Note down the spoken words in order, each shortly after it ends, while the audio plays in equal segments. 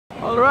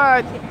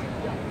Alright,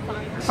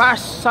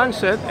 past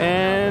sunset,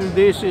 and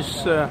this is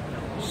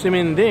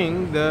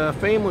Siminding, the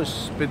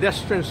famous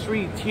pedestrian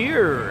street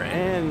here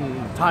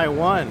in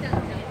Taiwan.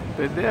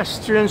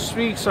 Pedestrian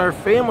streets are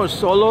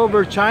famous all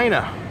over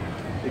China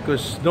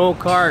because no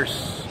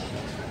cars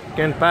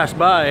can pass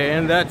by,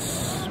 and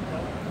that's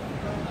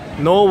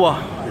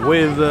Noah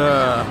with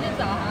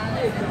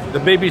the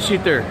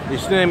babysitter.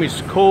 His name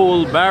is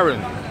Cole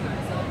Baron.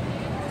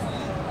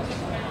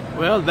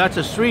 Well, that's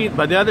a street,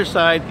 but the other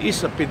side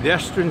is a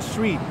pedestrian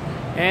street.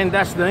 And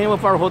that's the name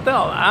of our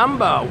hotel,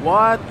 Amba.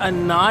 What a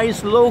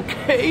nice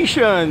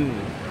location.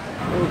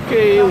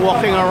 Okay,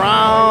 walking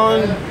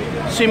around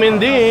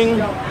Siminding.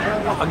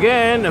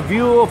 Again, a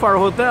view of our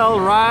hotel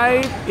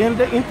right in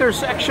the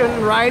intersection,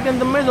 right in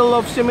the middle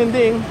of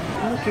Siminding.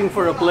 Looking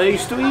for a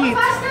place to eat.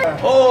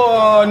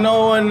 Oh,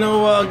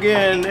 Noah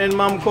again. And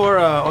Ma'am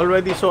Cora,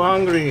 already so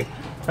hungry.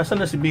 Nasaan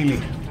na si Billy?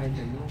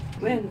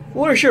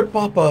 Where's your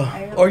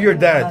papa or your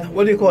dad?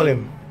 What do you call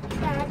him?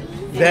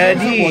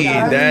 Daddy.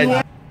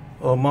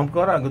 Oh, Ma'am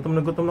Cora, gutom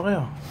na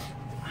kayo.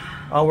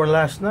 Our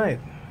last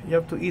night.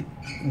 You have to eat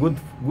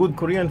good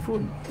Korean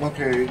food.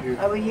 Okay.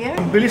 Are we here?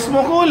 Bilis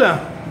mo, Cola.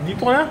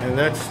 Dito na. And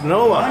that's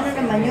Noah. Ano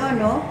naman yun,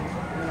 no?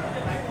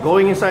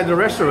 Going inside the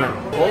restaurant.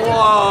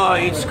 Oh,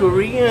 it's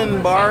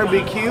Korean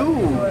barbecue.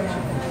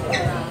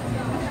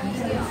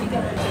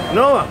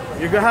 Noah,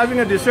 you're having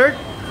a dessert?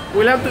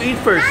 We'll have to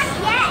eat first.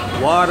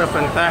 What a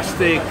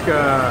fantastic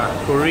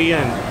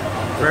Korean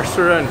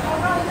restaurant.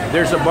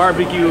 There's a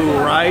barbecue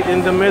right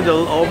in the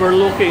middle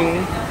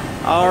overlooking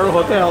our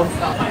hotel.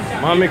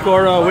 Mommy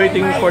Cora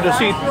waiting for the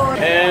seat,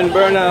 and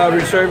Berna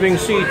reserving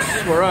seats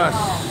for us.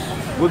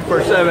 Good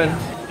for 7.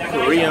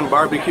 Korean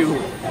barbecue.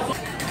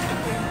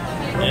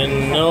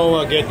 And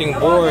Noah getting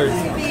bored.